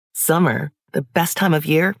Summer, the best time of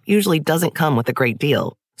year, usually doesn't come with a great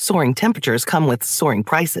deal. Soaring temperatures come with soaring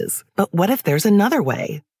prices. But what if there's another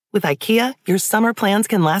way? With IKEA, your summer plans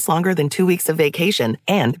can last longer than 2 weeks of vacation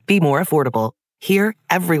and be more affordable. Here,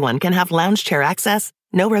 everyone can have lounge chair access,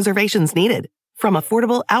 no reservations needed. From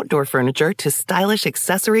affordable outdoor furniture to stylish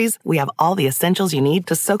accessories, we have all the essentials you need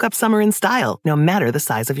to soak up summer in style, no matter the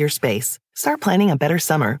size of your space. Start planning a better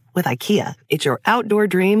summer with IKEA. It's your outdoor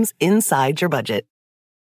dreams inside your budget.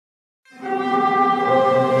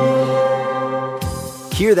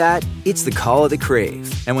 Hear that? It's the call of the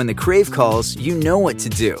Crave. And when the Crave calls, you know what to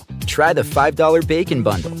do. Try the $5 Bacon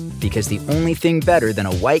Bundle, because the only thing better than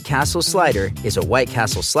a White Castle slider is a White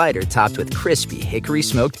Castle slider topped with crispy hickory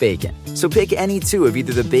smoked bacon. So pick any two of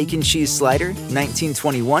either the Bacon Cheese Slider,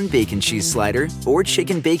 1921 Bacon Cheese Slider, or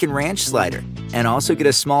Chicken Bacon Ranch Slider. And also get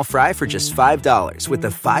a small fry for just $5 with the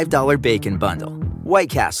 $5 Bacon Bundle.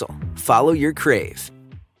 White Castle. Follow your Crave.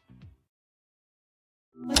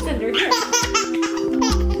 What's under here? What's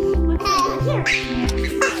under here?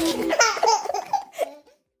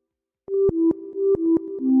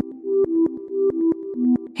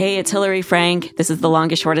 Hey, it's Hillary Frank. This is The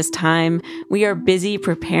Longest Shortest Time. We are busy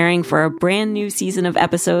preparing for a brand new season of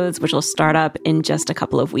episodes, which will start up in just a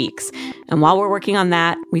couple of weeks. And while we're working on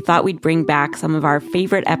that, we thought we'd bring back some of our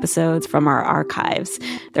favorite episodes from our archives.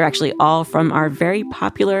 They're actually all from our very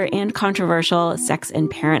popular and controversial Sex and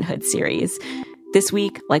Parenthood series. This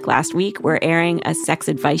week, like last week, we're airing a sex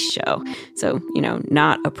advice show. So,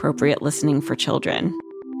 not appropriate listening for children.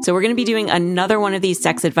 So we're going to be doing another one of these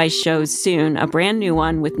sex advice shows soon, a brand new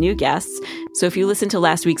one with new guests. So if you listen to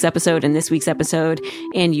last week's episode and this week's episode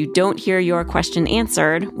and you don't hear your question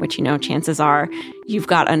answered, which, chances are you've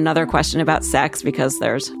got another question about sex because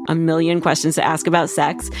there's a million questions to ask about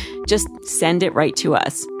sex, just send it right to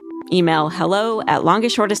us. Email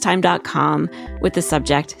hello@longestshortesttime.com with the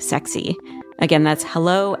subject sexy. Again, that's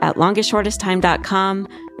hello@longestshortesttime.com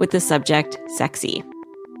with the subject sexy.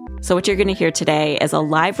 So what you're going to hear today is a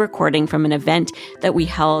live recording from an event that we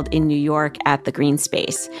held in New York at the Green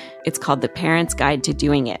Space. It's called The Parent's Guide to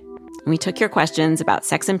Doing It. And we took your questions about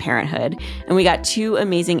sex and parenthood, and we got two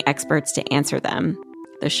amazing experts to answer them.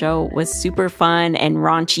 The show was super fun and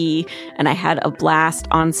raunchy, and I had a blast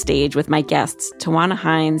on stage with my guests, Twanna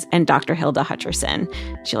Hines and Dr. Hilda Hutcherson.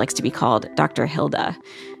 She likes to be called Dr. Hilda.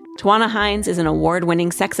 Twanna Hines is an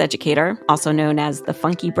award-winning sex educator, also known as the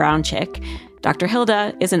Funky Brown Chick. Dr.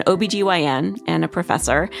 Hilda is an OBGYN and a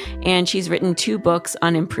professor, and she's written 2 books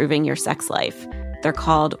on improving your sex life. They're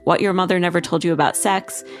called What Your Mother Never Told You About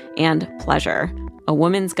Sex and Pleasure, A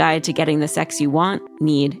Woman's Guide to Getting the Sex You Want,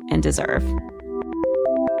 Need, and Deserve.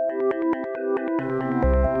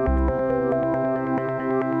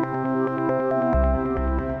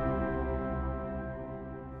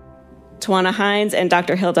 Twanna Hines and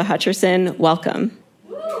Dr. Hilda Hutcherson, welcome.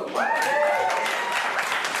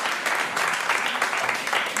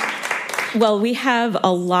 Well, we have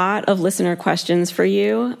a lot of listener questions for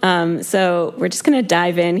you, so we're just going to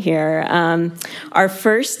dive in here. Our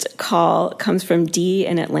first call comes from Dee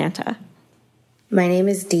in Atlanta. My name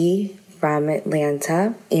is Dee from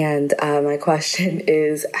Atlanta, and my question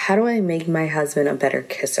is, how do I make my husband a better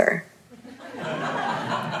kisser?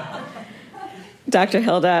 Dr.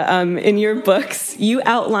 Hilda, in your books, you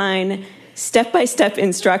outline step-by-step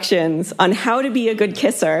instructions on how to be a good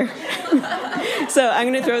kisser. So I'm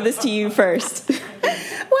going to throw this to you first.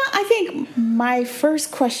 Well, I think my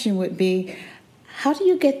first question would be, how do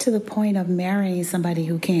you get to the point of marrying somebody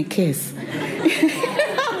who can't kiss?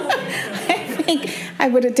 I think I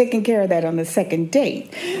would have taken care of that on the second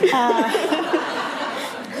date.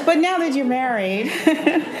 But now that you're married,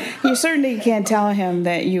 you certainly can't tell him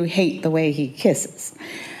that you hate the way he kisses.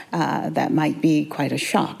 That might be quite a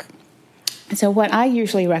shock. So what I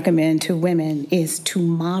usually recommend to women is to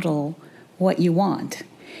model what you want.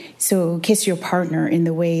 So kiss your partner in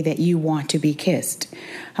the way that you want to be kissed.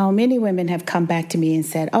 Many women have come back to me and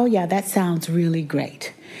said, oh yeah, that sounds really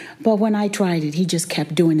great. But when I tried it, he just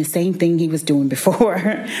kept doing the same thing he was doing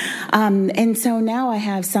before. And so now I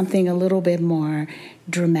have something a little bit more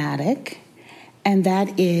dramatic, and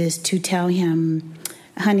that is to tell him,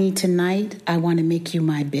 honey, tonight I want to make you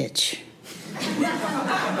my bitch.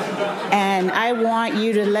 And I want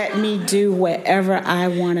you to let me do whatever I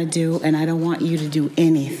want to do, and I don't want you to do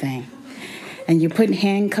anything. And you're putting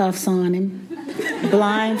handcuffs on him,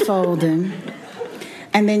 blindfold him,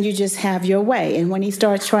 and then you just have your way. And when he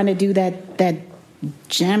starts trying to do that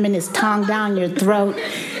jamming his tongue down your throat,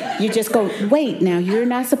 you just go, wait, now you're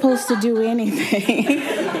not supposed to do anything.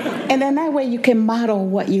 And then that way you can model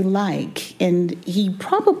what you like. And he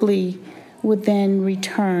probably would then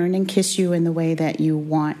return and kiss you in the way that you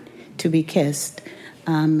want to be kissed.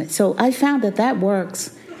 So I found that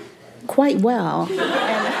works quite well.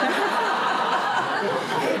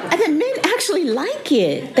 And then men actually like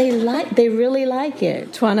it. They really like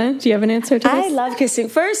it. Twanna, do you have an answer to this? I love kissing.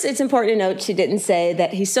 First, it's important to note she didn't say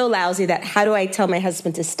that he's so lousy that how do I tell my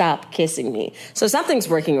husband to stop kissing me? So something's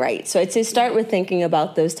working right. So I'd say start with thinking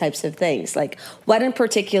about those types of things, like what in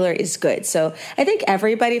particular is good. So I think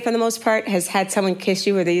everybody, for the most part, has had someone kiss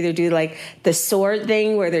you where they either do like the sword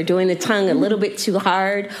thing where they're doing the tongue a little bit too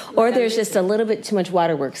hard, or there's just a little bit too much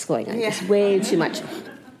waterworks going on. It's way too much.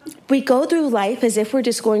 We go through life as if we're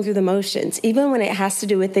just going through the motions, even when it has to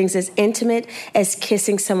do with things as intimate as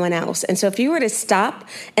kissing someone else. And so if you were to stop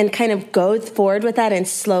and kind of go forward with that in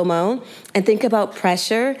slow-mo and think about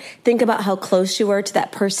pressure, think about how close you were to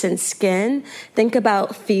that person's skin, think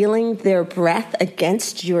about feeling their breath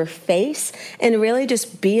against your face, and really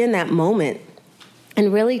just be in that moment.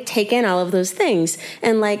 And really take in all of those things.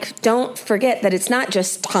 And don't forget that it's not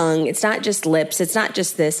just tongue, it's not just lips, it's not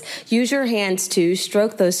just this. Use your hands to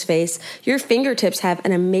stroke those face. Your fingertips have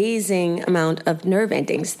an amazing amount of nerve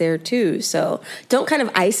endings there too. So don't kind of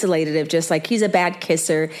isolate it of just he's a bad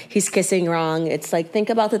kisser, he's kissing wrong. It's think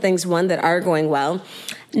about the things, one, that are going well.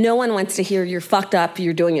 No one wants to hear you're fucked up,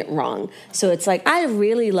 you're doing it wrong. So it's I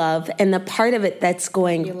really love, and the part of it that's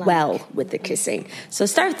going well with the kissing. So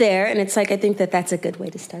start there, and it's I think that's a good way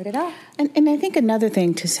to start it off. And I think another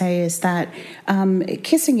thing to say is that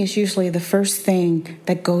kissing is usually the first thing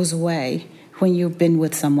that goes away when you've been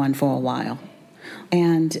with someone for a while.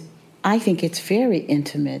 And I think it's very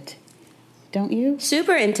intimate. Don't you?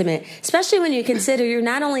 Super intimate, especially when you consider you're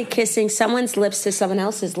not only kissing someone's lips to someone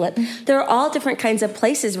else's lip. There are all different kinds of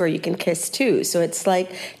places where you can kiss too. So it's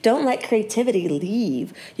don't let creativity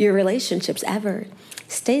leave your relationships ever.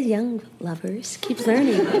 Stay young, lovers. Keep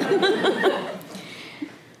learning.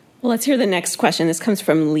 Well, let's hear the next question. This comes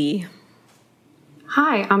from Lee.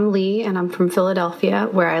 Hi, I'm Lee, and I'm from Philadelphia,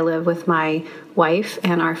 where I live with my wife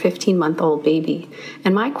and our 15-month-old baby.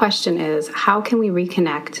 And my question is, how can we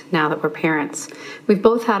reconnect now that we're parents? We've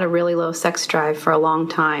both had a really low sex drive for a long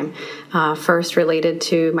time, first related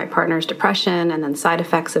to my partner's depression and then side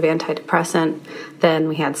effects of antidepressant. Then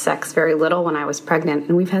we had sex very little when I was pregnant,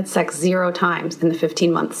 and we've had sex 0 times in the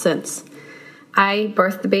 15 months since. I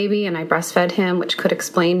birthed the baby and I breastfed him, which could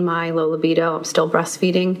explain my low libido. I'm still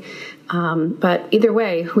breastfeeding. But either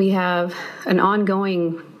way, we have an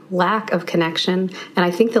ongoing lack of connection, and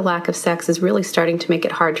I think the lack of sex is really starting to make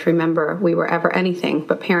it hard to remember we were ever anything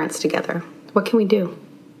but parents together. What can we do?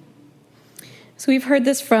 So we've heard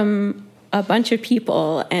this from a bunch of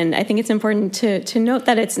people, and I think it's important to note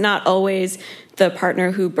that it's not always the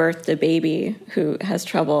partner who birthed the baby who has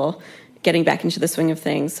trouble getting back into the swing of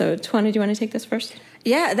things. So, Twanna, do you want to take this first?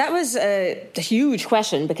 Yeah, that was a huge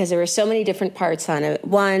question because there were so many different parts on it.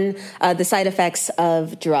 One, the side effects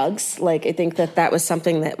of drugs. I think that was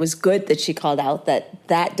something that was good that she called out,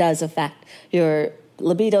 that does affect your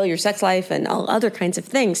libido, your sex life, and all other kinds of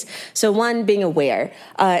things. So one, being aware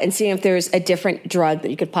and seeing if there's a different drug that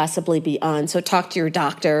you could possibly be on. So talk to your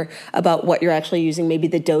doctor about what you're actually using. Maybe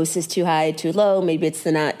the dose is too high, too low. Maybe it's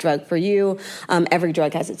the not drug for you. Every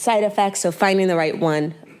drug has its side effects. So finding the right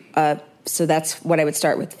one. So that's what I would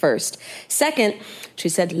start with first. Second, she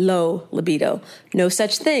said low libido. No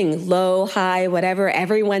such thing. Low, high, whatever.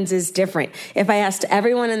 Everyone's is different. If I asked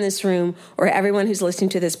everyone in this room or everyone who's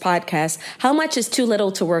listening to this podcast, how much is too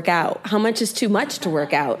little to work out? How much is too much to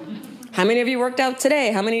work out? How many of you worked out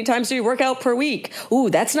today? How many times do you work out per week?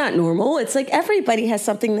 Ooh, that's not normal. It's everybody has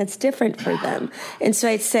something that's different for them. And so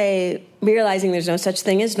I'd say realizing there's no such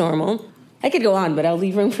thing as normal. I could go on, but I'll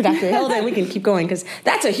leave room for Dr. Hilda, and we can keep going, because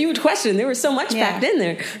that's a huge question. There was so much packed in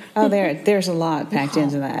there. Oh, there's a lot packed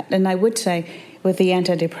into that. And I would say, with the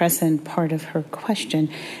antidepressant part of her question,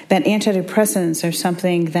 that antidepressants are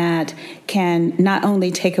something that can not only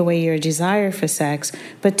take away your desire for sex,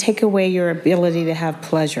 but take away your ability to have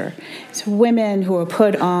pleasure. So women who are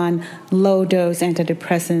put on low-dose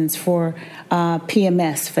antidepressants for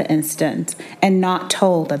PMS, for instance, and not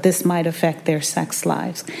told that this might affect their sex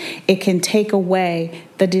lives, it can take away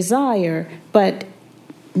the desire, but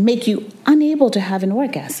make you unable to have an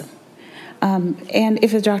orgasm. And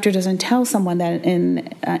if a doctor doesn't tell someone that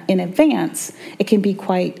in advance, it can be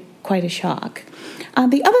quite a shock.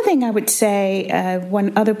 The other thing I would say,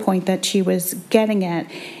 one other point that she was getting at,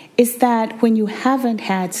 is that when you haven't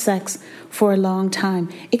had sex for a long time,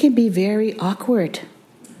 it can be very awkward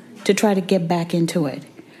to try to get back into it.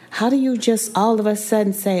 How do you just all of a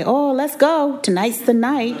sudden say, oh, let's go, tonight's the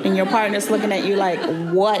night, and your partner's looking at you like,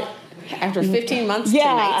 what? After 15 months,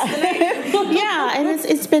 tonight's the night? Yeah, and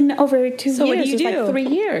it's been over 2 years. So what do you do? It's 3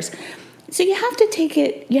 years. So you have to take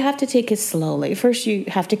it slowly. First, you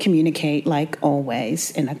have to communicate, like always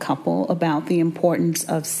in a couple, about the importance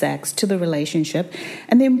of sex to the relationship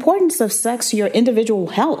and the importance of sex to your individual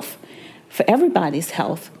health, for everybody's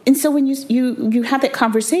health. And so when you have that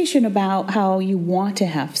conversation about how you want to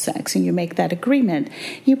have sex and you make that agreement,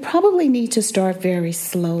 you probably need to start very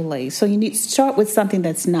slowly. So you need to start with something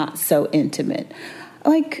that's not so intimate.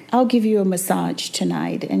 Like, I'll give you a massage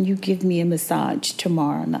tonight and you give me a massage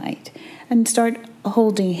tomorrow night. And start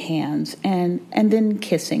holding hands and then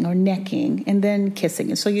kissing, or necking and then kissing.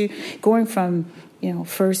 And so you're going from,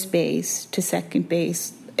 first base to second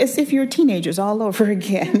base, as if you're teenagers all over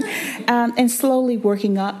again, and slowly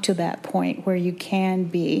working up to that point where you can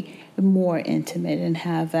be more intimate and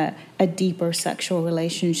have a deeper sexual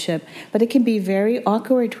relationship. But it can be very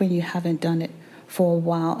awkward when you haven't done it for a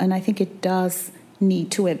while. And I think it does need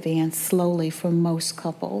to advance slowly for most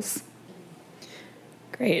couples.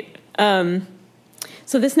 Great.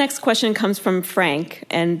 So this next question comes from Frank,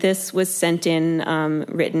 and this was sent in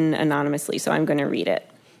written anonymously, so I'm going to read it.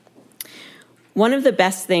 One of the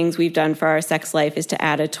best things we've done for our sex life is to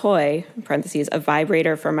add a toy, in parentheses, a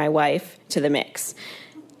vibrator for my wife, to the mix.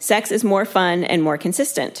 Sex is more fun and more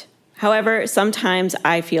consistent. However, sometimes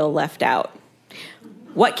I feel left out.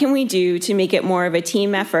 What can we do to make it more of a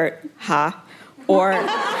team effort,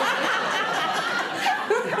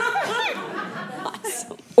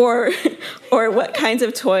 or what kinds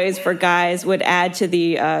of toys for guys would add to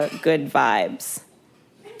the good vibes?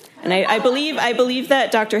 And I believe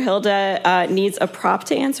that Dr. Hilda needs a prop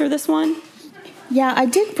to answer this one. Yeah, I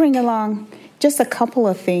did bring along just a couple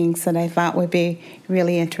of things that I thought would be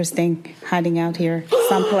really interesting hiding out here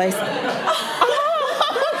someplace.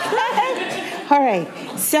 All right,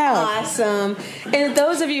 so. Awesome. And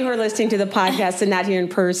those of you who are listening to the podcast and not here in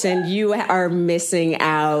person, you are missing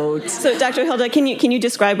out. So, Dr. Hilda, can you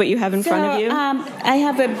describe what you have in front of you? I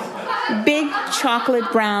have a big chocolate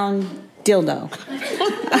brown dildo.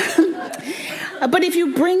 But if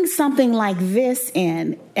you bring something like this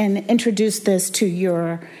in and introduce this to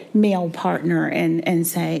your male partner and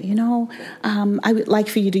say, I would like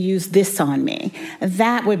for you to use this on me,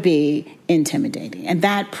 that would be intimidating. And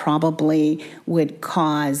that probably would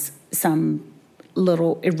cause some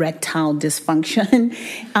little erectile dysfunction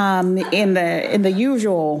in the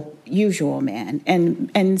usual man,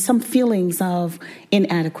 and some feelings of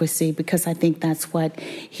inadequacy, because I think that's what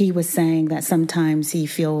he was saying, that sometimes he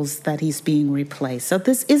feels that he's being replaced. So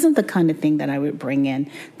this isn't the kind of thing that I would bring in.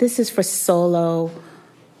 This is for solo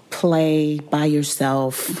play by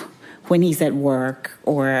yourself when he's at work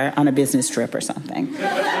or on a business trip or something.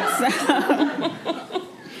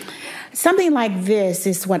 Something like this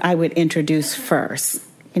is what I would introduce first.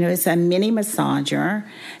 It's a mini massager,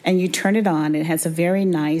 and you turn it on. It has a very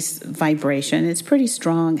nice vibration. It's pretty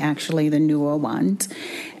strong, actually, the newer ones.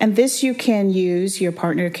 And this you can use. Your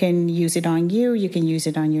partner can use it on you. You can use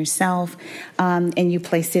it on yourself. And you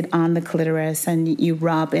place it on the clitoris, and you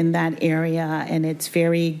rub in that area, and it's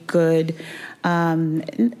very good, a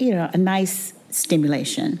nice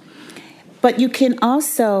stimulation. But you can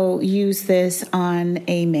also use this on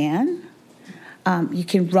a man. You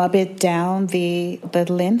can rub it down the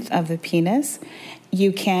length of the penis.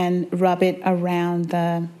 You can rub it around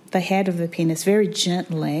the head of the penis very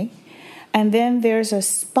gently. And then there's a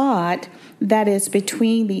spot that is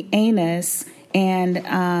between the anus and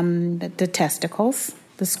the testicles,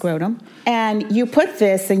 the scrotum. And you put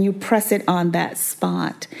this and you press it on that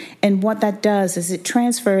spot. And what that does is it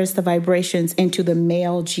transfers the vibrations into the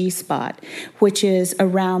male G-spot, which is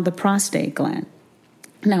around the prostate gland.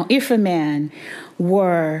 Now, if a man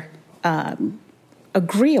were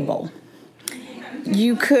agreeable,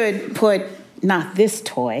 you could put, not this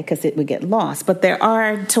toy because it would get lost, but there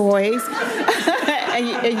are toys,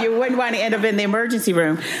 and you wouldn't want to end up in the emergency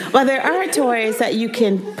room, but there are toys that you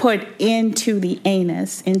can put into the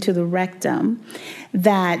anus, into the rectum,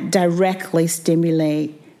 that directly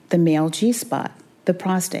stimulate the male G-spot, the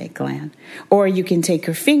prostate gland. Or you can take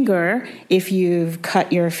your finger, if you've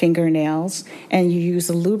cut your fingernails and you use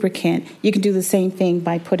a lubricant, you can do the same thing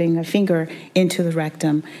by putting a finger into the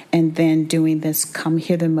rectum and then doing this come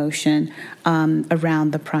hither motion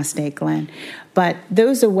around the prostate gland. But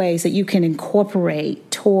those are ways that you can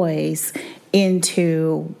incorporate toys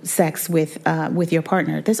into sex with your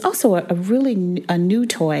partner. There's also a new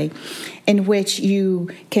toy in which you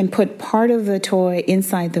can put part of the toy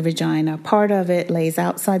inside the vagina, part of it lays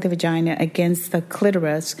outside the vagina against the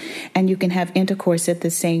clitoris, and you can have intercourse at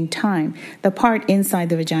the same time. The part inside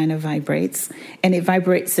the vagina vibrates, and it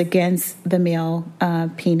vibrates against the male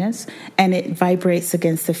penis, and it vibrates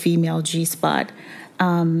against the female G-spot.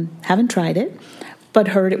 Haven't tried it. but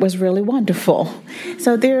heard it was really wonderful.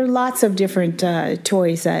 So there are lots of different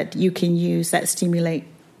toys that you can use that stimulate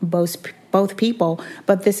both people,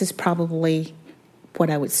 but this is probably what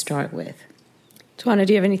I would start with. Twanna,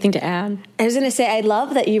 do you have anything to add? I was going to say, I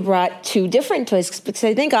love that you brought two different toys, because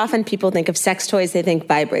I think often people think of sex toys, they think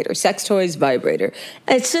vibrator. Sex toys, vibrator.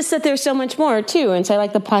 It's just that there's so much more, too. And so I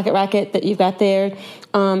like the pocket rocket that you've got there.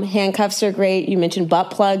 Handcuffs are great. You mentioned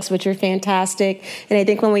butt plugs, which are fantastic. And I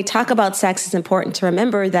think when we talk about sex, it's important to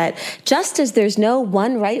remember that just as there's no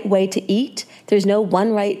one right way to eat, there's no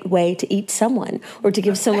one right way to eat someone or to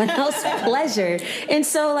give someone else pleasure. And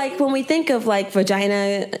so, like, when we think of, like,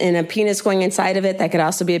 vagina and a penis going inside of it, that could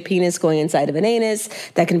also be a penis going inside of an anus.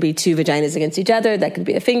 That can be two vaginas against each other. That could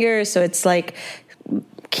be a finger. So it's like,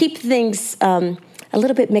 keep things a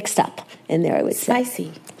little bit mixed up in there, I would say.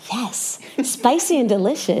 Spicy. Yes. Spicy and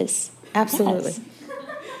delicious. Absolutely. Yes.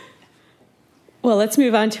 Well, let's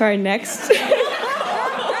move on to our next.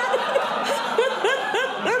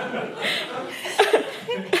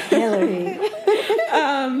 Hillary.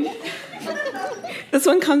 This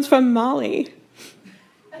one comes from Molly.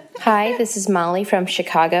 Hi, this is Molly from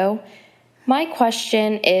Chicago. My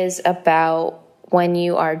question is about when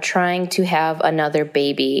you are trying to have another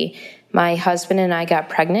baby. My husband and I got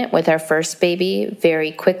pregnant with our first baby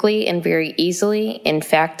very quickly and very easily. In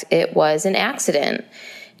fact, it was an accident.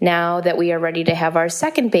 Now that we are ready to have our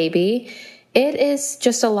second baby, it is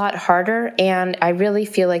just a lot harder, and I really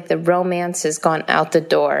feel like the romance has gone out the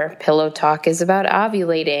door. Pillow talk is about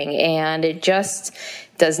ovulating, and it just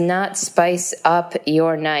does not spice up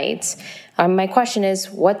your nights. My question is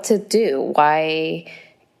what to do. Why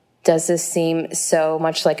does this seem so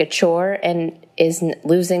much like a chore and is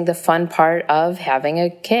losing the fun part of having a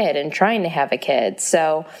kid and trying to have a kid?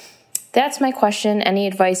 So that's my question. Any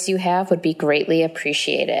advice you have would be greatly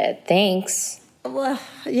appreciated. Thanks. Well,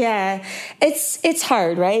 yeah, it's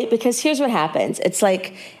hard, right? Because here's what happens. It's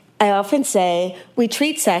like I often say, we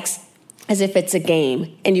treat sex as if it's a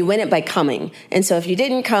game, and you win it by coming. And so if you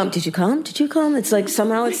didn't come, did you come? Did you come? It's like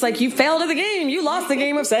somehow it's like you failed at the game. You lost the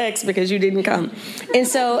game of sex because you didn't come. And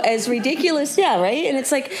so as ridiculous, yeah, right? And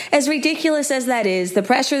it's like as ridiculous as that is, the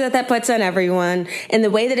pressure that puts on everyone and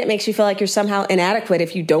the way that it makes you feel like you're somehow inadequate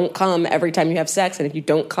if you don't come every time you have sex and if you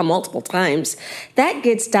don't come multiple times, that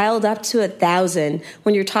gets dialed up to 1,000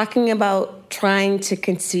 when you're talking about trying to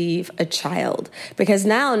conceive a child. Because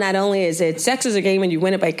now not only is it sex is a game and you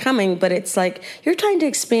win it by coming, but it's like you're trying to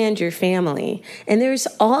expand your family. And there's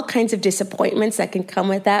all kinds of disappointments that can come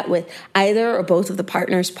with that, with either or both of the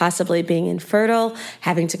partners possibly being infertile,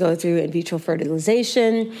 having to go through in vitro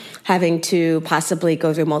fertilization, having to possibly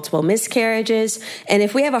go through multiple miscarriages. And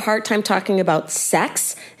if we have a hard time talking about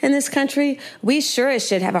sex in this country, we sure as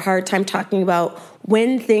should have a hard time talking about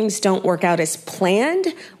when things don't work out as planned,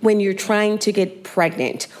 when you're trying to get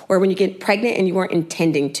pregnant, or when you get pregnant and you weren't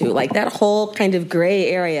intending to. Like that whole kind of gray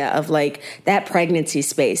area of like that pregnancy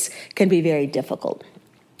space can be very difficult.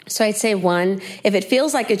 So I'd say one, if it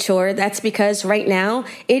feels like a chore, that's because right now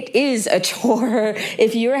it is a chore.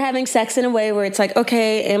 If you're having sex in a way where it's like,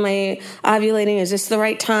 okay, am I ovulating? Is this the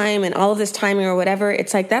right time? And all of this timing or whatever,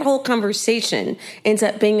 it's like that whole conversation ends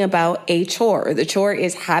up being about a chore. The chore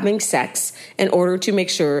is having sex in order to make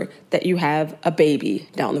sure that you have a baby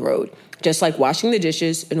down the road. Just like washing the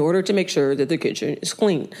dishes in order to make sure that the kitchen is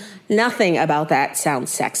clean. Nothing about that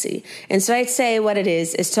sounds sexy. And so I'd say what it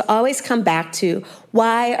is to always come back to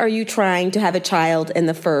why are you trying to have a child in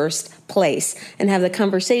the first place and have the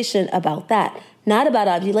conversation about that. Not about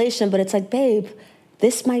ovulation, but it's like, babe,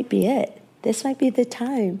 this might be it. This might be the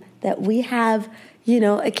time that we have,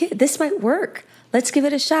 a kid. This might work. Let's give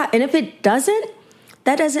it a shot. And if it doesn't,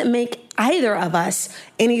 that doesn't make either of us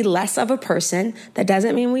any less of a person. That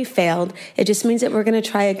doesn't mean we failed. It just means that we're going to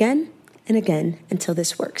try again and again until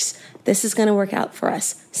this works. This is going to work out for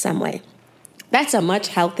us some way. That's a much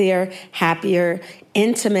healthier, happier,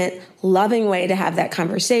 intimate, loving way to have that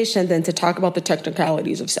conversation than to talk about the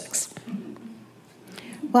technicalities of sex.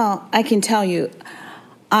 Well, I can tell you,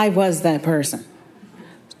 I was that person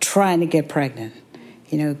trying to get pregnant,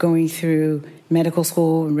 going through medical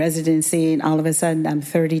school and residency, and all of a sudden I'm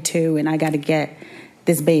 32 and I got to get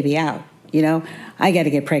this baby out. I got to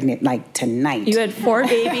get pregnant like tonight. You had 4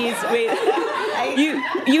 babies. Wait,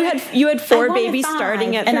 you had 4 babies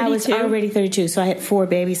starting at 32, and I was already 32, so I had 4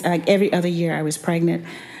 babies. Like every other year, I was pregnant,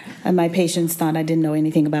 and my patients thought I didn't know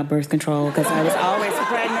anything about birth control because I was always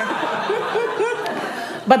pregnant.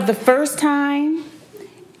 But the first time,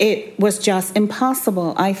 it was just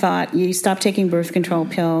impossible. I thought you stop taking birth control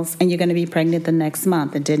pills and you're going to be pregnant the next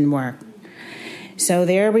month. It didn't work. So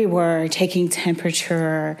there we were taking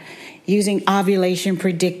temperature using ovulation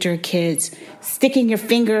predictor kits, sticking your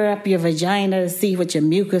finger up your vagina to see what your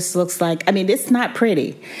mucus looks like. I mean, it's not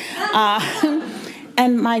pretty.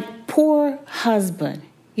 And my poor husband,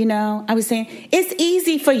 I was saying, it's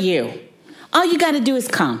easy for you. All you got to do is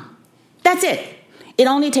come. That's it. It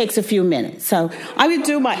only takes a few minutes. So I would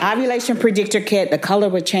do my ovulation predictor kit. The color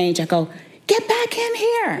would change. I go, get back in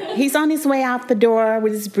here. He's on his way out the door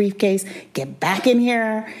with his briefcase. Get back in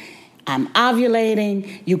here. I'm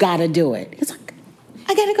ovulating. You got to do it. He's like,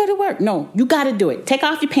 I got to go to work. No, you got to do it. Take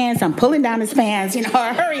off your pants. I'm pulling down his pants.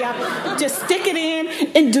 Hurry up. Just stick it in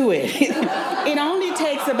and do it. It only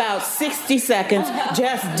takes about 60 seconds.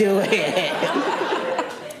 Just do it.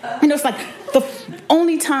 It's like the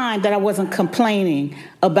only time that I wasn't complaining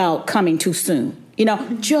about coming too soon.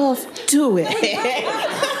 Just do it.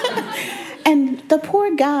 And the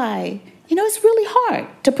poor guy, it's really hard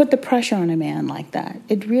to put the pressure on a man like that.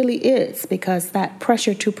 It really is, because that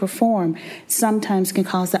pressure to perform sometimes can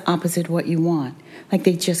cause the opposite of what you want. Like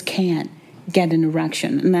they just can't get an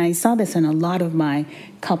erection. And I saw this in a lot of my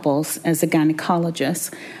couples as a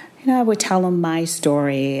gynecologist. I would tell them my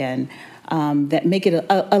story and that make it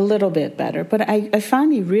a little bit better. But I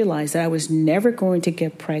finally realized that I was never going to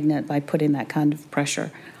get pregnant by putting that kind of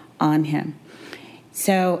pressure on him.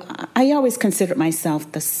 So I always considered myself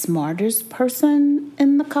the smartest person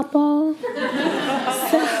in the couple. So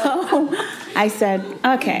I said,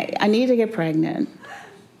 okay, I need to get pregnant.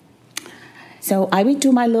 So I would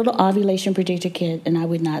do my little ovulation predictor kit, and I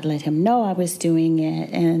would not let him know I was doing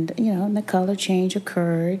it. And, the color change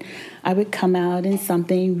occurred. I would come out in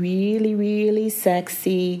something really, really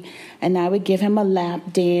sexy, and I would give him a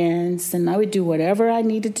lap dance, and I would do whatever I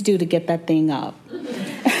needed to do to get that thing up.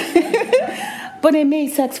 But it made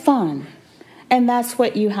sex fun. And that's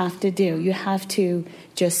what you have to do. You have to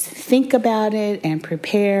just think about it and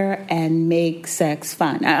prepare and make sex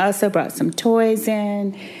fun. I also brought some toys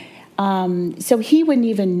in. So he wouldn't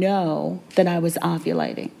even know that I was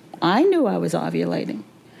ovulating. I knew I was ovulating.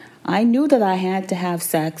 I knew that I had to have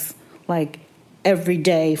sex like every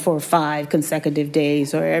day for 5 consecutive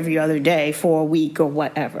days or every other day for a week or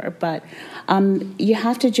whatever. But you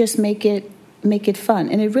have to just make it fun.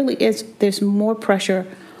 And it really is, there's more pressure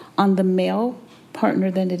on the male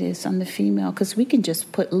partner than it is on the female, because we can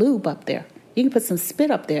just put lube up there. You can put some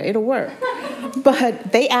spit up there. It'll work.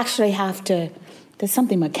 But they actually have to, there's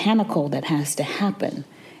something mechanical that has to happen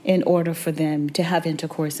in order for them to have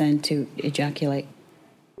intercourse and to ejaculate.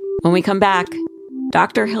 When we come back,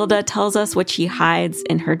 Dr. Hilda tells us what she hides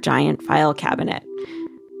in her giant file cabinet.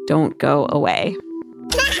 Don't go away.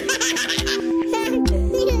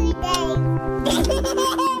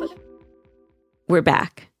 We're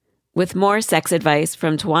back with more sex advice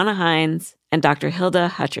from Twanna Hines and Dr. Hilda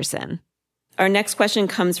Hutcherson. Our next question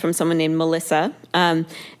comes from someone named Melissa, and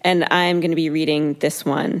I'm going to be reading this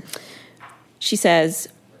one. She says,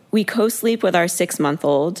 we co-sleep with our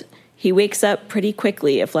 6-month-old. He wakes up pretty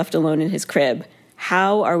quickly if left alone in his crib.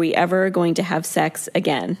 How are we ever going to have sex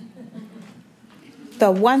again?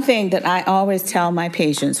 The one thing that I always tell my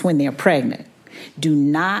patients when they're pregnant, do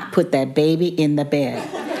not put that baby in the bed.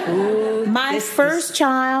 My first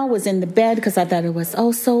child was in the bed because I thought it was,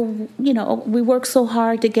 we worked so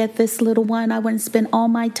hard to get this little one. I wouldn't spend all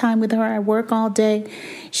my time with her. I work all day.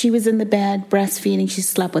 She was in the bed, breastfeeding. She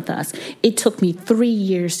slept with us. It took me 3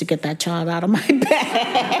 years to get that child out of my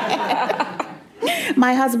bed.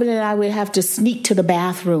 My husband and I would have to sneak to the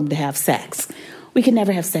bathroom to have sex. We could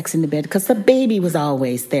never have sex in the bed because the baby was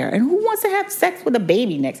always there. And who wants to have sex with a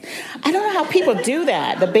baby next? I don't know how people do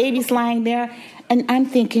that. The baby's lying there. And I'm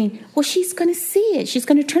thinking, well, she's going to see it. She's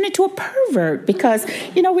going to turn into a pervert because,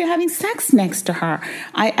 we're having sex next to her.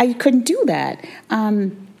 I couldn't do that.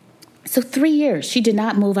 So 3 years, she did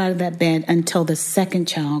not move out of that bed until the second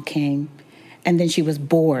child came. And then she was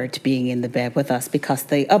bored being in the bed with us because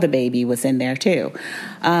the other baby was in there too.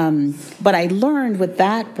 But I learned with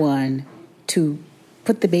that one to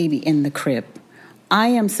put the baby in the crib. I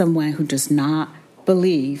am someone who does not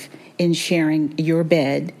believe in sharing your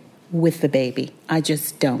bed with the baby. I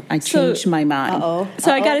just don't. I changed my mind.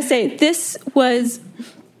 So I got to say, this was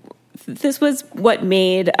what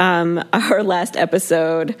made our last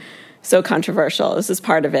episode so controversial. This is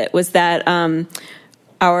part of it, was that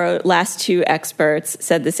our last 2 experts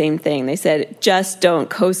said the same thing. They said, just don't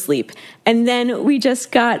co-sleep. And then we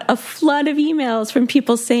just got a flood of emails from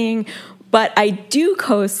people saying, but I do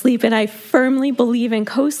co-sleep and I firmly believe in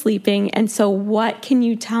co-sleeping. And so what can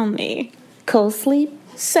you tell me? Co-sleep?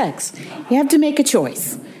 Sex. You have to make a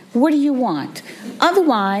choice. What do you want?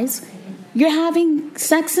 Otherwise, you're having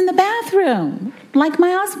sex in the bathroom. like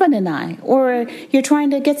my husband and I, or you're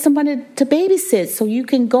trying to get somebody to babysit so you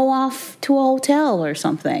can go off to a hotel or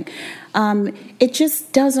something. It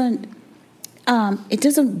just doesn't. It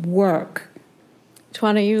doesn't work.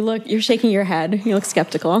 Twanna, you're shaking your head. You look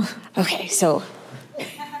skeptical. Okay, so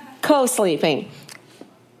co-sleeping.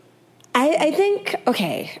 I think,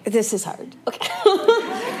 okay, this is hard. Okay.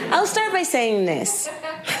 I'll start by saying this.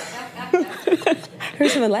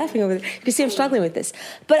 Here's someone laughing over there. You can see I'm struggling with this.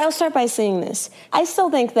 But I'll start by saying this. I still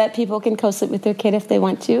think that people can co-sleep with their kid if they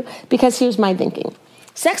want to, because here's my thinking.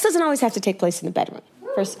 Sex doesn't always have to take place in the bedroom.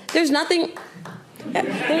 First, there's nothing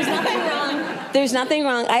wrong. There's nothing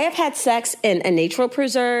wrong. I have had sex in a natural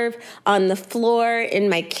preserve, on the floor, in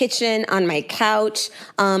my kitchen, on my couch,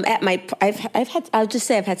 I'll just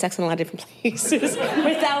say I've had sex in a lot of different places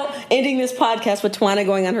without ending this podcast with Twanna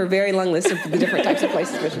going on her very long list of the different types of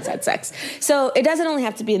places where she's had sex. So it doesn't only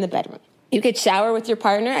have to be in the bedroom. You could shower with your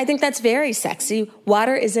partner. I think that's very sexy.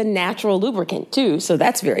 Water is a natural lubricant too, so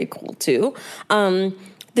that's very cool too.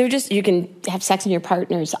 You can have sex in your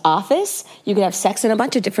partner's office. You can have sex in a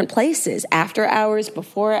bunch of different places, after hours,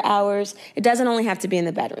 before hours. It doesn't only have to be in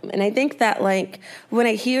the bedroom. And I think that, like, when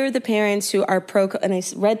I hear the parents who are and I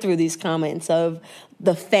read through these comments of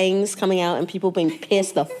the fangs coming out and people being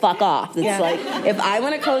pissed the fuck off. It's like, if I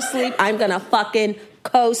want to co-sleep, I'm going to fucking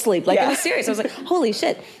co-sleep. Like, I was serious. I was like, holy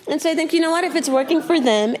shit. And so I think, you know what? If it's working for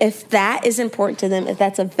them, if that is important to them, if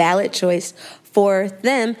that's a valid choice for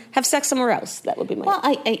them, have sex somewhere else. That would be my... Well,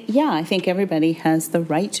 I think everybody has the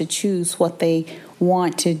right to choose what they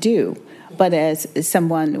want to do. But as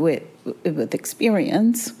someone with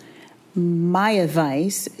experience, my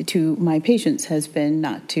advice to my patients has been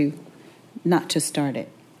not to start it.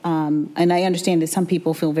 And I understand that some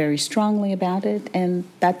people feel very strongly about it, and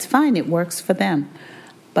that's fine. It works for them.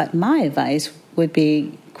 But my advice would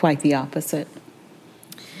be quite the opposite.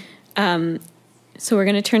 So we're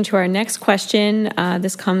going to turn to our next question.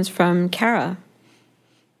 This comes from Kara.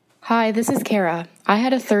 Hi, this is Kara. I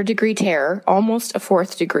had a 3rd-degree tear, almost a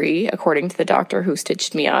 4th degree, according to the doctor who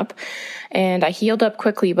stitched me up. And I healed up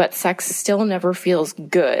quickly, but sex still never feels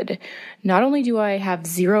good. Not only do I have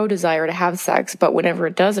zero desire to have sex, but whenever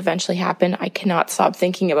it does eventually happen, I cannot stop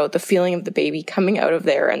thinking about the feeling of the baby coming out of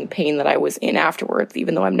there and the pain that I was in afterwards,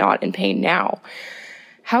 even though I'm not in pain now.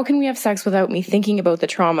 How can we have sex without me thinking about the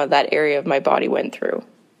trauma that area of my body went through?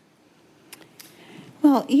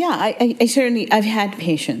 Well, yeah, I certainly, I've had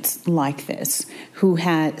patients like this who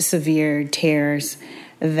had severe tears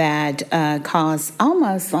that cause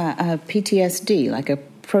almost a PTSD, like a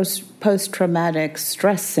post-traumatic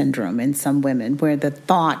stress syndrome in some women, where the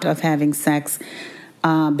thought of having sex,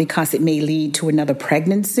 because it may lead to another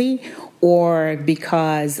pregnancy, or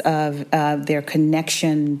because of their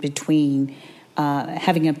connection between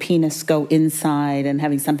having a penis go inside and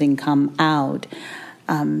having something come out.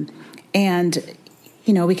 And,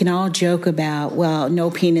 you know, we can all joke about, well, no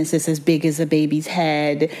penis is as big as a baby's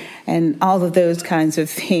head and all of those kinds of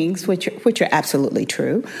things, which are absolutely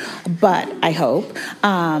true. But I hope.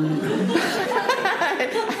 I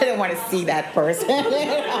don't want to see that person.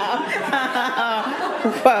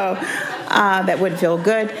 Whoa, that wouldn't feel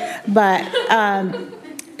good. But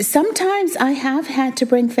sometimes I have had to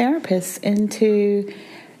bring therapists into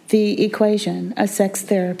the equation, a sex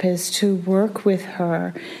therapist, to work with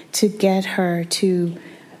her, to get her to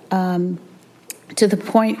the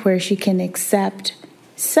point where she can accept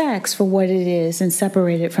sex for what it is and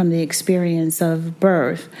separate it from the experience of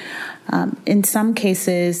birth. In some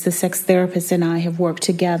cases, the sex therapist and I have worked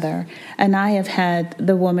together, and I have had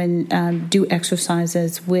the woman do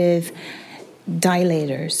exercises with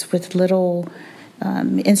dilators, with little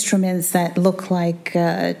instruments that look like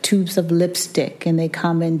tubes of lipstick, and they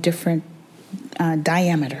come in different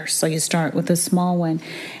diameters. So you start with a small one,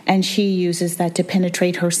 and she uses that to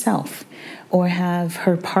penetrate herself, or have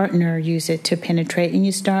her partner use it to penetrate. And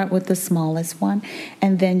you start with the smallest one,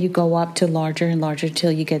 and then you go up to larger and larger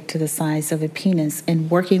till you get to the size of a penis.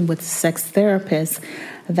 And working with sex therapists,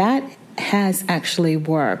 that has actually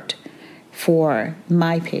worked for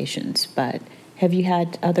my patients. But have you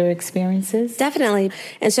had other experiences? Definitely.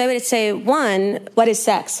 And so I would say, one, what is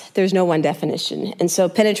sex? There's no one definition. And so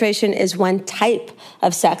penetration is one type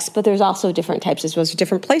of sex, but there's also different types as well as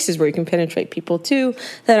different places where you can penetrate people too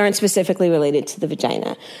that aren't specifically related to the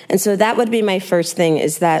vagina. And so that would be my first thing,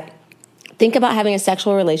 is that Think about having a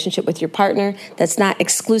sexual relationship with your partner that's not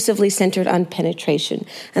exclusively centered on penetration.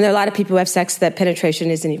 And there are a lot of people who have sex that penetration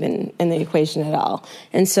isn't even in the equation at all.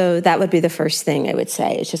 And so that would be the first thing I would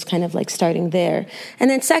say. It's just kind of like starting there. And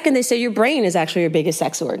then second, they say your brain is actually your biggest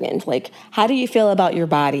sex organ. Like, how do you feel about your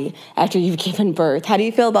body after you've given birth? How do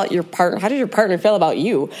you feel about your partner? How does your partner feel about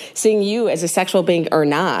you, seeing you as a sexual being or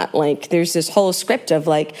not? Like, there's this whole script of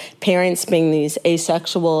like parents being these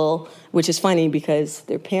asexual, which is funny because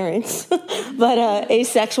they're parents, but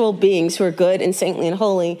asexual beings who are good and saintly and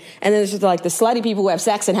holy. And then there's like the slutty people who have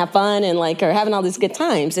sex and have fun and like are having all these good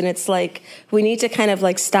times. And it's like we need to kind of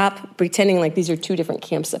like stop pretending like these are two different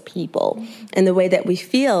camps of people. And the way that we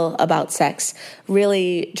feel about sex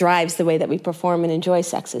really drives the way that we perform and enjoy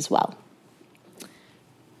sex as well.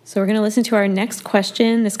 So we're going to listen to our next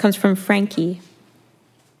question. This comes from Frankie.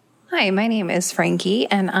 Hi, my name is Frankie,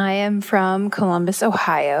 and I am from Columbus,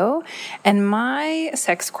 Ohio. And my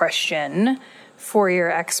sex question for your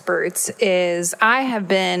experts is I have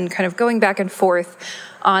been kind of going back and forth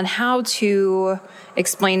on how to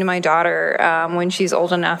explain to my daughter when she's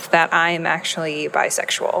old enough that I am actually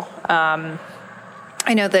bisexual.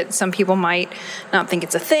 I know that some people might not think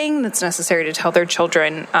it's a thing that's necessary to tell their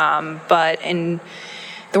children, but in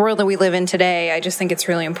the world that we live in today, I just think it's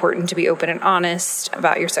really important to be open and honest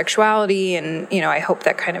about your sexuality. And, I hope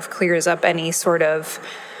that kind of clears up any sort of,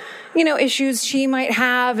 issues she might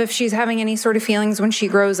have if she's having any sort of feelings when she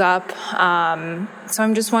grows up. So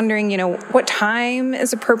I'm just wondering, what time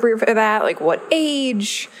is appropriate for that? Like what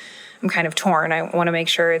age? I'm kind of torn. I want to make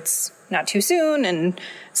sure it's not too soon and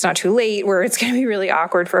it's not too late where it's going to be really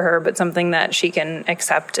awkward for her, but something that she can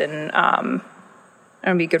accept and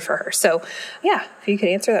be good for her. So, yeah, if you could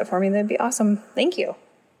answer that for me, that'd be awesome. Thank you.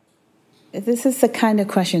 This is the kind of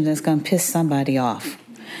question that's going to piss somebody off.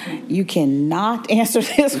 You cannot answer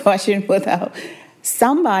this question without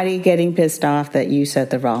somebody getting pissed off that you said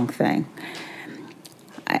the wrong thing.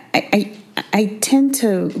 I tend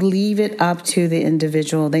to leave it up to the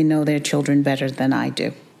individual. They know their children better than I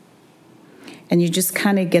do. And you just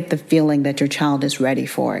kind of get the feeling that your child is ready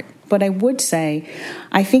for it. But I would say,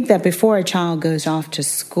 I think that before a child goes off to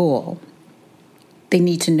school, they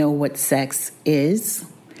need to know what sex is.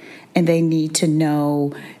 And they need to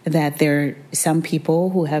know that there are some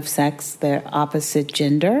people who have sex, they're opposite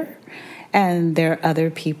gender. And there are other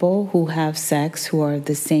people who have sex who are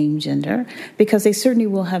the same gender. Because they certainly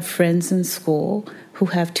will have friends in school who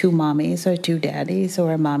have two mommies or two daddies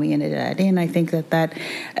or a mommy and a daddy. And I think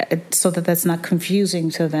so that that's not confusing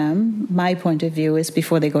to them. My point of view is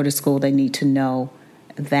before they go to school, they need to know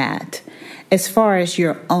that. As far as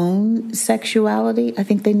your own sexuality, I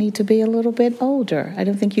think they need to be a little bit older. I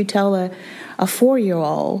don't think you tell a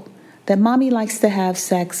 4-year-old that mommy likes to have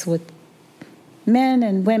sex with men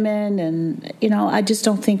and women, and, I just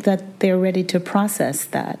don't think that they're ready to process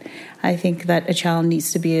that. I think that a child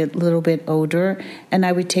needs to be a little bit older, and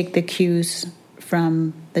I would take the cues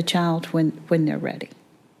from the child when they're ready.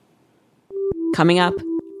 Coming up,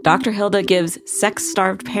 Dr. Hilda gives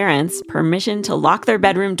sex-starved parents permission to lock their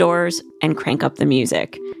bedroom doors and crank up the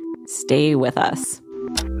music. Stay with us.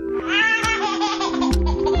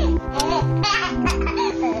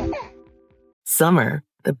 Summer,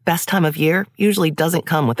 the best time of year, usually doesn't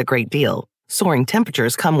come with a great deal. Soaring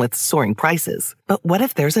temperatures come with soaring prices. But what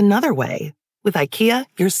if there's another way? With IKEA,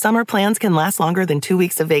 your summer plans can last longer than 2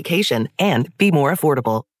 weeks of vacation and be more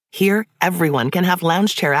affordable. Here, everyone can have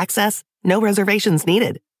lounge chair access, no reservations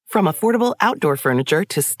needed. From affordable outdoor furniture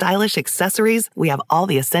to stylish accessories, we have all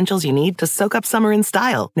the essentials you need to soak up summer in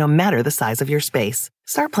style, no matter the size of your space.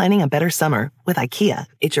 Start planning a better summer with IKEA.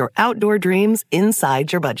 It's your outdoor dreams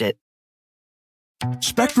inside your budget.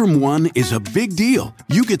 Spectrum One is a big deal.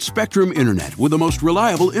 You get Spectrum Internet with the most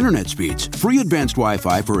reliable internet speeds, free advanced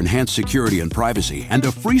Wi-Fi for enhanced security and privacy, and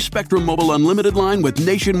a free Spectrum Mobile Unlimited line with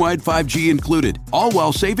nationwide 5G included, all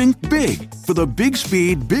while saving big. For the big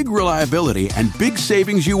speed, big reliability, and big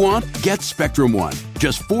savings you want, get Spectrum One.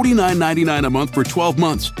 Just $49.99 a month for 12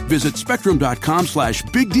 months. Visit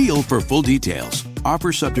spectrum.com/big deal for full details.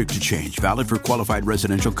 Offer subject to change. Valid for qualified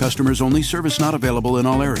residential customers only. Service not available in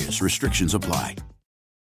all areas. Restrictions apply.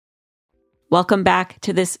 Welcome back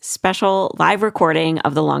to this special live recording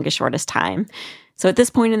of The Longest Shortest Time. So at this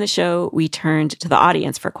point in the show, we turned to the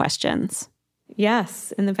audience for questions.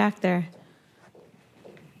 Yes, in the back there.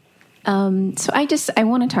 So I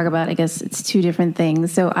want to talk about, I guess it's two different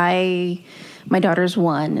things. So my daughter's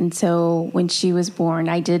 1. And so when she was born,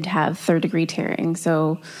 I did have 3rd-degree tearing.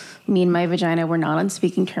 So me and my vagina were not on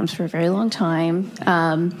speaking terms for a very long time.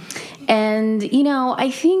 And,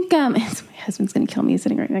 I think, my husband's going to kill me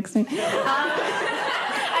sitting right next to me. I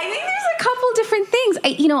think there's a couple different things.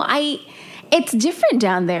 It's different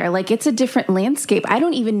down there. Like, it's a different landscape. I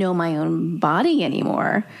don't even know my own body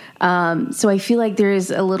anymore. So I feel like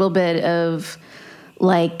there's a little bit of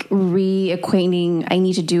like reacquainting I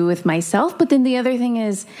need to do with myself. But then the other thing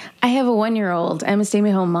is I have a 1-year-old. I'm a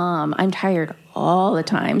stay-at-home mom. I'm tired all the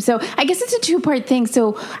time. So I guess it's a two-part thing.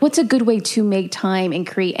 So what's a good way to make time and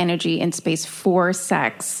create energy and space for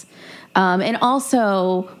sex? And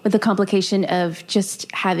also with the complication of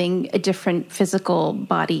just having a different physical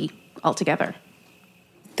body altogether.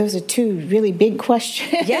 Those are two really big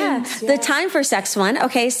questions. Yeah. The time for sex one.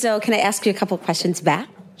 Okay, so can I ask you a couple questions back?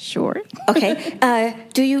 Sure. Okay.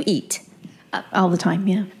 Do you eat? All the time,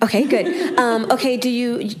 yeah. Okay, good. Okay, do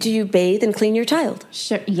you bathe and clean your child?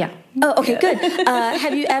 Sure, yeah. Oh, okay, good.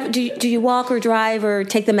 Have you ever do you walk or drive or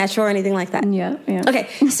take the metro or anything like that? Yeah. Okay,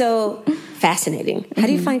 so fascinating. How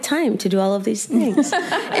do you find time to do all of these things?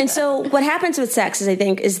 And so what happens with sex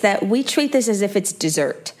is that we treat this as if it's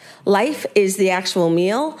dessert. Life is the actual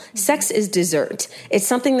meal. Sex is dessert. It's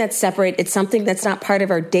something that's separate. It's something that's not part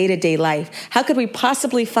of our day-to-day life. How could we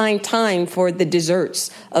possibly find time for the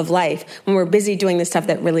desserts of life when we're busy doing the stuff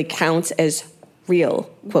that really counts as real,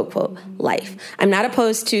 quote, quote, life? I'm not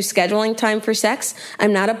opposed to scheduling time for sex.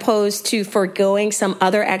 I'm not opposed to foregoing some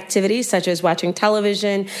other activities, such as watching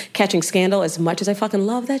television, catching Scandal, as much as I fucking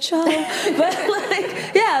love that show.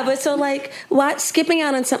 Skipping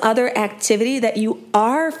out on some other activity that you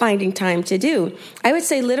are finding time to do. I would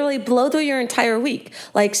say literally blow through your entire week,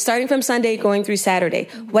 like starting from Sunday, going through Saturday.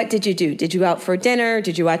 What did you do? Did you go out for dinner?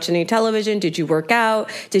 Did you watch any television? Did you work out?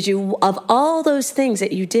 Of all those things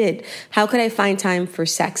that you did, how could I find time for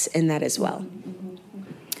sex in that as well?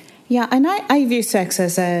 Yeah, and I view sex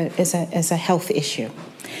as a health issue.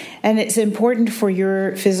 And it's important for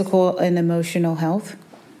your physical and emotional health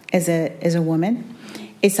as a woman.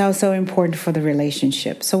 It's also important for the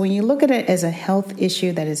relationship. So when you look at it as a health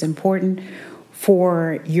issue that is important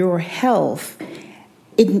for your health,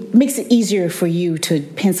 it makes it easier for you to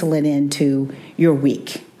pencil it into your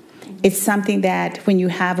week. It's something that when you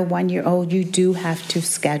have a 1-year-old, you do have to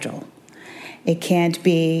schedule. It can't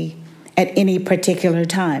be at any particular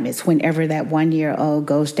time. It's whenever that 1-year-old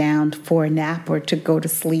goes down for a nap or to go to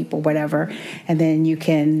sleep or whatever, and then you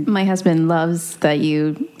can... My husband loves that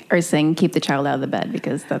you are saying keep the child out of the bed,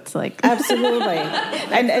 because that's like... Absolutely.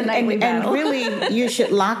 and really, you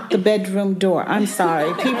should lock the bedroom door. I'm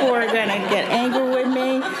sorry. People are going to get angry with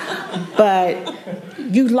me, but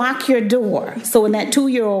you lock your door. So when that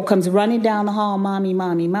 2-year-old comes running down the hall, mommy,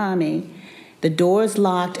 mommy, mommy, the door is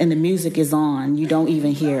locked and the music is on. You don't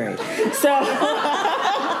even hear it. So,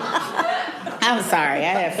 I'm sorry.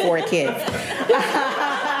 I have 4 kids.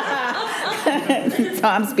 So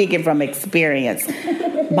I'm speaking from experience.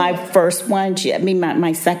 My first one,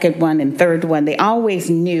 my second one and third one, they always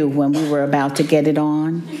knew when we were about to get it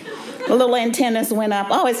on. The little antennas went up.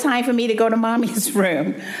 Oh, it's time for me to go to mommy's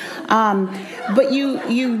room. But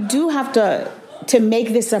you do have to make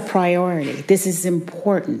this a priority. This is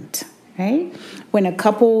important. Right? When a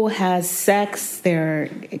couple has sex, there are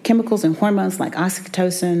chemicals and hormones like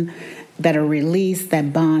oxytocin that are released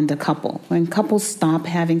that bond a couple. When couples stop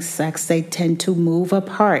having sex, they tend to move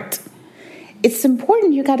apart. It's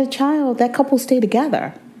important you got a child, that couple stay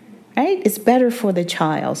together. Right? It's better for the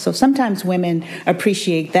child. So sometimes women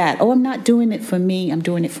appreciate that. Oh, I'm not doing it for me. I'm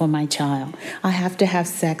doing it for my child. I have to have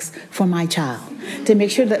sex for my child to make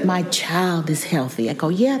sure that my child is healthy. I go,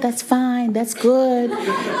 yeah, that's fine. That's good.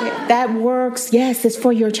 That works. Yes, it's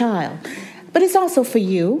for your child. But it's also for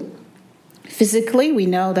you. Physically, we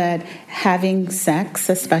know that having sex,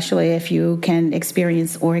 especially if you can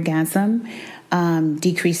experience orgasm,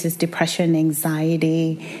 decreases depression,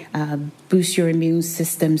 anxiety, boosts your immune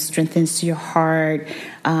system, strengthens your heart,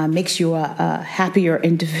 makes you a happier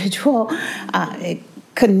individual. It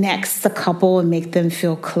connects the couple and make them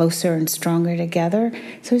feel closer and stronger together.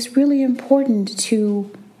 So it's really important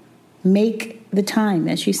to make the time,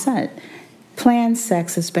 as you said. Planned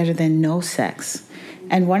sex is better than no sex.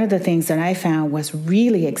 And one of the things that I found was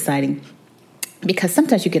really exciting, because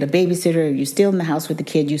sometimes you get a babysitter, you're still in the house with the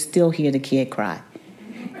kid, you still hear the kid cry.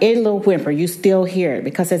 A little whimper, you still hear it.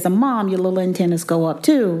 Because as a mom, your little antennas go up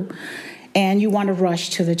too, and you want to rush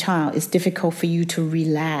to the child. It's difficult for you to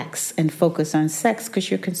relax and focus on sex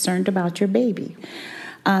because you're concerned about your baby.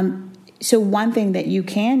 So one thing that you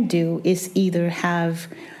can do is either have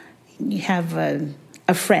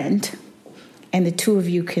a friend, and the two of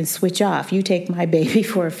you can switch off. You take my baby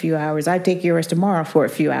for a few hours. I take yours tomorrow for a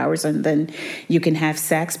few hours, and then you can have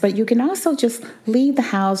sex. But you can also just leave the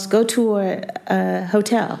house, go to a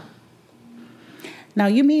hotel. Now,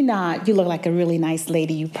 you may not. You look like a really nice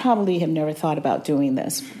lady. You probably have never thought about doing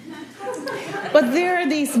this. But there are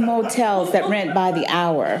these motels that rent by the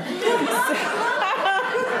hour.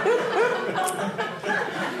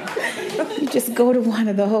 You just go to one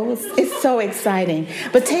of those. It's so exciting.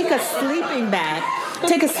 But take a sleeping bag.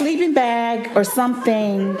 Take a sleeping bag or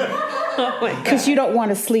something, because you don't want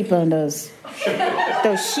to sleep on those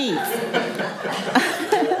sheets.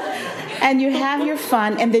 And you have your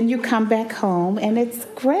fun, and then you come back home, and it's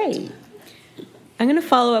great. I'm going to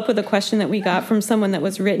follow up with a question that we got from someone that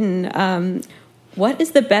was written. What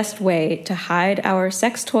is the best way to hide our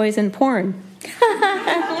sex toys and porn?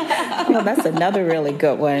 Well, that's another really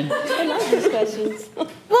good one. I like these questions.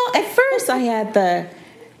 Well, at first I had the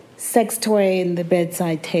sex toy in the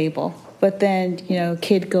bedside table. But then,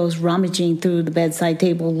 kid goes rummaging through the bedside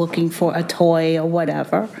table looking for a toy or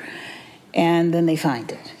whatever. And then they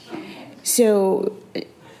find it. So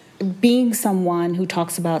being someone who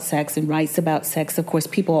talks about sex and writes about sex, of course,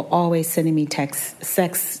 people are always sending me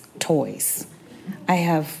sex toys. I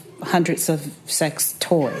have hundreds of sex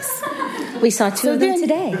toys. We saw two of them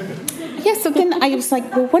today. Yeah, so then I was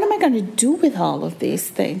like, well, what am I going to do with all of these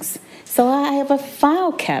things? So I have a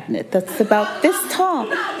file cabinet that's about this tall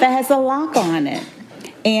that has a lock on it.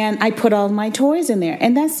 And I put all my toys in there.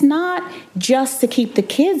 And that's not just to keep the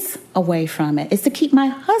kids away from it. It's to keep my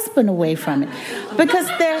husband away from it. Because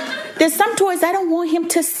there's some toys I don't want him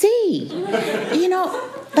to see.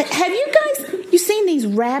 Like, have you seen these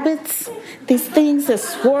rabbits? These things that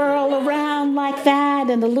swirl around like that,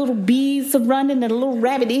 and the little bees are running, and the little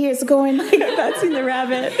rabbit ears going. I've not seen the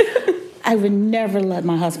rabbit. I would never let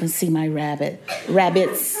my husband see my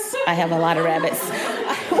rabbits. I have a lot of rabbits.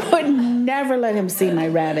 I would never let him see my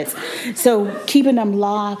rabbits. So keeping them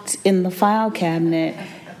locked in the file cabinet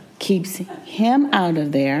keeps him out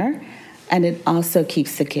of there, and it also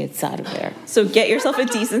keeps the kids out of there. So get yourself a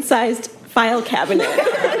decent-sized file cabinet.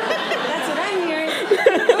 That's what I'm hearing.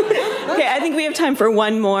 Okay, I think we have time for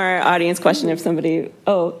one more audience question. If somebody...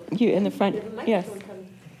 Oh, you in the front. Yes.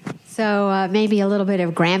 So maybe a little bit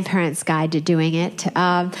of grandparents' guide to doing it.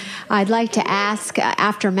 I'd like to ask,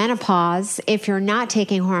 after menopause, if you're not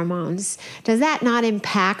taking hormones, does that not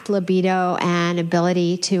impact libido and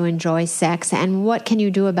ability to enjoy sex? And what can you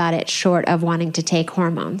do about it short of wanting to take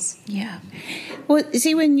hormones? Yeah. Well,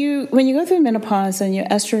 see, when you go through menopause and your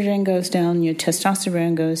estrogen goes down, your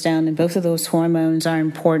testosterone goes down, and both of those hormones are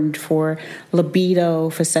important for libido,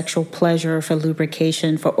 for sexual pleasure, for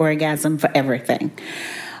lubrication, for orgasm, for everything.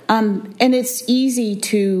 And it's easy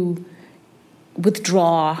to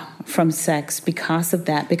withdraw from sex because of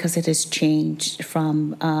that, because it has changed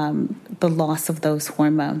from the loss of those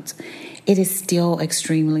hormones. It is still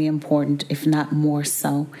extremely important, if not more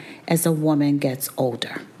so, as a woman gets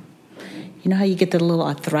older. You know how you get the little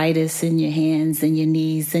arthritis in your hands and your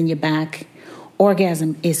knees and your back?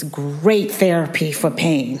 Orgasm is great therapy for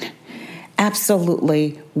pain.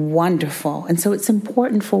 Absolutely wonderful. And so it's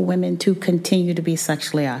important for women to continue to be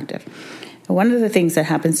sexually active. One of the things that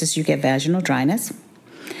happens is you get vaginal dryness.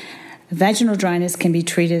 Vaginal dryness can be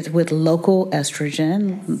treated with local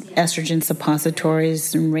estrogen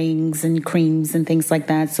suppositories and rings and creams and things like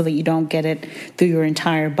that, so that you don't get it through your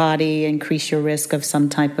entire body, increase your risk of some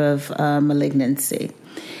type of malignancy.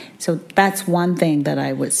 So that's one thing that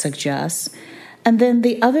I would suggest. And then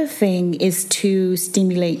the other thing is to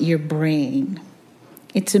stimulate your brain.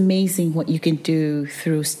 It's amazing what you can do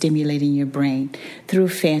through stimulating your brain, through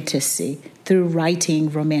fantasy, through writing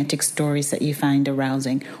romantic stories that you find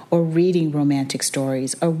arousing, or reading romantic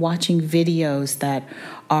stories, or watching videos that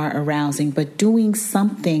are arousing, but doing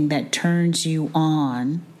something that turns you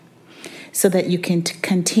on so that you can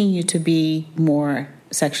continue to be more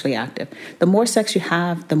sexually active. The more sex you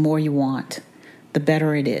have, the more you want, the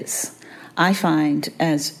better it is. I find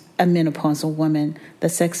as a menopausal woman that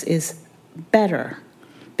sex is better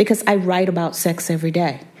because I write about sex every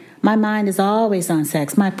day. My mind is always on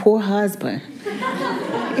sex. My poor husband.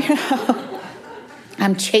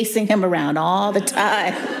 I'm chasing him around all the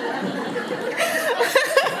time.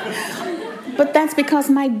 But that's because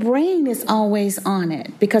my brain is always on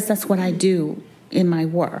it, because that's what I do in my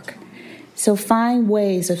work. So find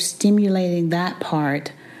ways of stimulating that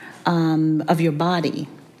part of your body.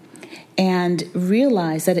 And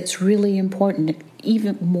realize that it's really important,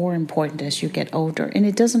 even more important as you get older. And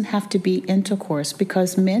it doesn't have to be intercourse,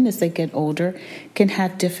 because men, as they get older, can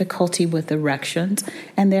have difficulty with erections,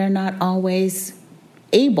 and they're not always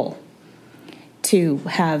able to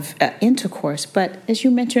have intercourse. But as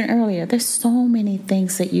you mentioned earlier, there's so many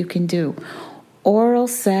things that you can do. Oral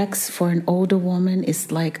sex for an older woman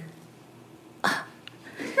is like,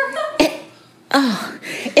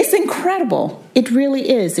 it's incredible. incredible. It really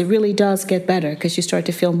is. It really does get better because you start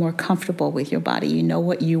to feel more comfortable with your body. You know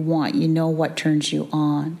what you want. You know what turns you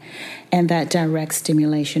on. And that direct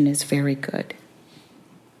stimulation is very good.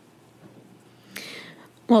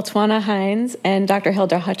 Well, Twanna Hines and Dr.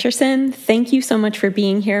 Hilda Hutcherson, thank you so much for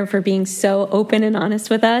being here, for being so open and honest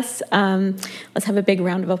with us. Let's have a big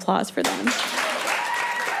round of applause for them.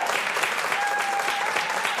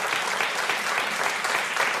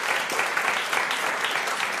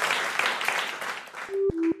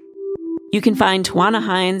 You can find Twanna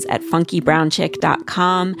Hines at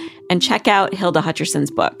funkybrownchick.com and check out Hilda Hutcherson's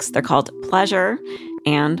books. They're called Pleasure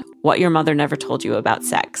and What Your Mother Never Told You About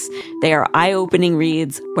Sex. They are eye-opening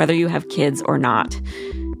reads, whether you have kids or not.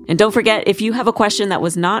 And don't forget, if you have a question that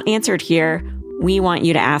was not answered here, we want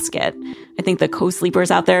you to ask it. I think the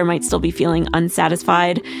co-sleepers out there might still be feeling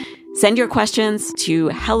unsatisfied. Send your questions to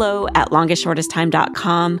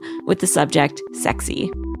hello@longestshortesttime.com with the subject sexy.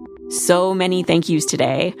 So many thank yous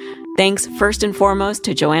today. Thanks first and foremost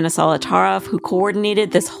to Joanna Solitaroff, who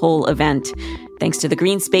coordinated this whole event. Thanks to the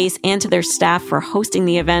Green Space and to their staff for hosting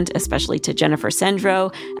the event, especially to Jennifer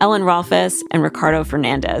Sendro, Ellen Rolfes, and Ricardo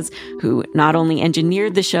Fernandez, who not only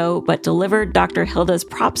engineered the show, but delivered Dr. Hilda's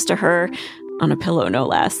props to her on a pillow, no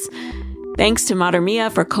less. Thanks to Mater Mia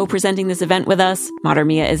for co-presenting this event with us. Mater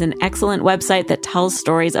Mia is an excellent website that tells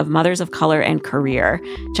stories of mothers of color and career.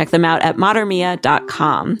 Check them out at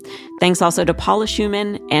matermia.com. Thanks also to Paula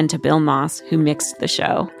Schumann and to Bill Moss, who mixed the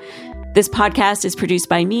show. This podcast is produced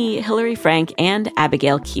by me, Hillary Frank, and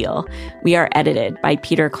Abigail Keel. We are edited by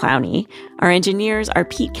Peter Clowney. Our engineers are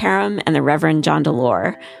Pete Karam and the Reverend John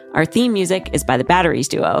Delore. Our theme music is by the Batteries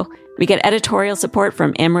Duo. We get editorial support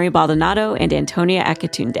from Anne-Marie Baldonado and Antonia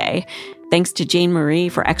Akatunde. Thanks to Jane Marie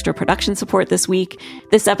for extra production support this week.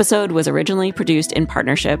 This episode was originally produced in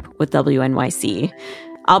partnership with WNYC.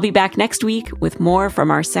 I'll be back next week with more from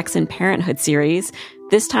our Sex and Parenthood series,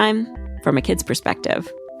 this time from a kid's perspective.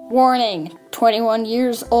 Warning, 21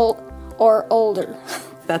 years old or older.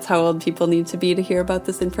 That's how old people need to be to hear about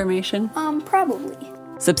this information? Probably.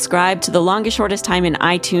 Subscribe to The Longest Shortest Time in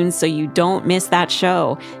iTunes so you don't miss that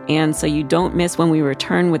show, and so you don't miss when we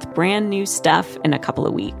return with brand new stuff in a couple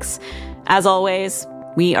of weeks. As always,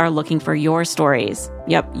 we are looking for your stories.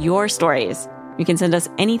 Yep, your stories. You can send us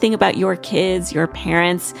anything about your kids, your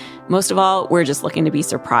parents. Most of all, we're just looking to be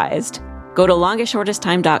surprised. Go to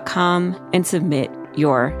longestshortesttime.com and submit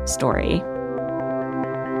your story.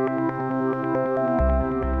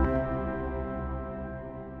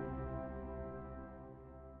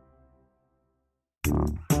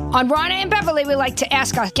 On Ronna and Beverly, we like to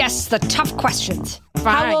ask our guests the tough questions.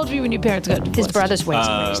 How old were you when your parents got divorced? His brothers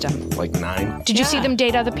raised him. Like 9. Did you see them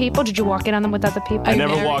date other people? Did you walk in on them with other people? I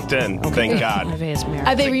never walked in, thank God.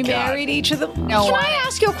 Are they remarried, each of them? No. Can I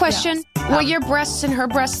ask you a question? Were your breasts and her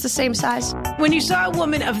breasts the same size? When you saw a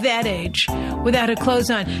woman of that age without her clothes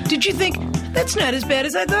on, did you think, that's not as bad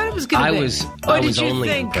as I thought it was going to be? I was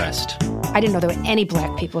only impressed. I didn't know there were any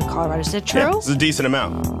black people in Colorado. Is that true? Yeah, it's a decent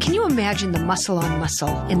amount. Can you imagine the muscle on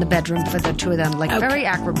muscle in the bedroom for the two of them? Like very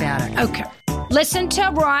acrobatic. Okay. Listen to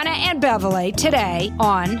Ronna and Beverly today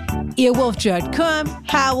on earwolf.com,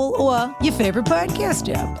 Howl, or your favorite podcast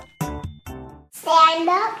app. Stand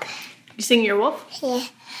up. You sing Earwolf? Yeah.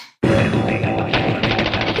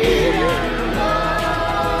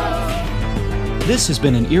 This has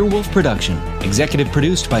been an Earwolf production, executive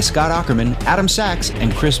produced by Scott Aukerman, Adam Sachs,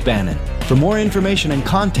 and Chris Bannon. For more information and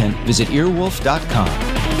content, visit earwolf.com.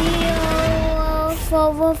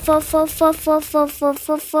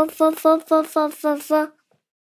 Earwolf.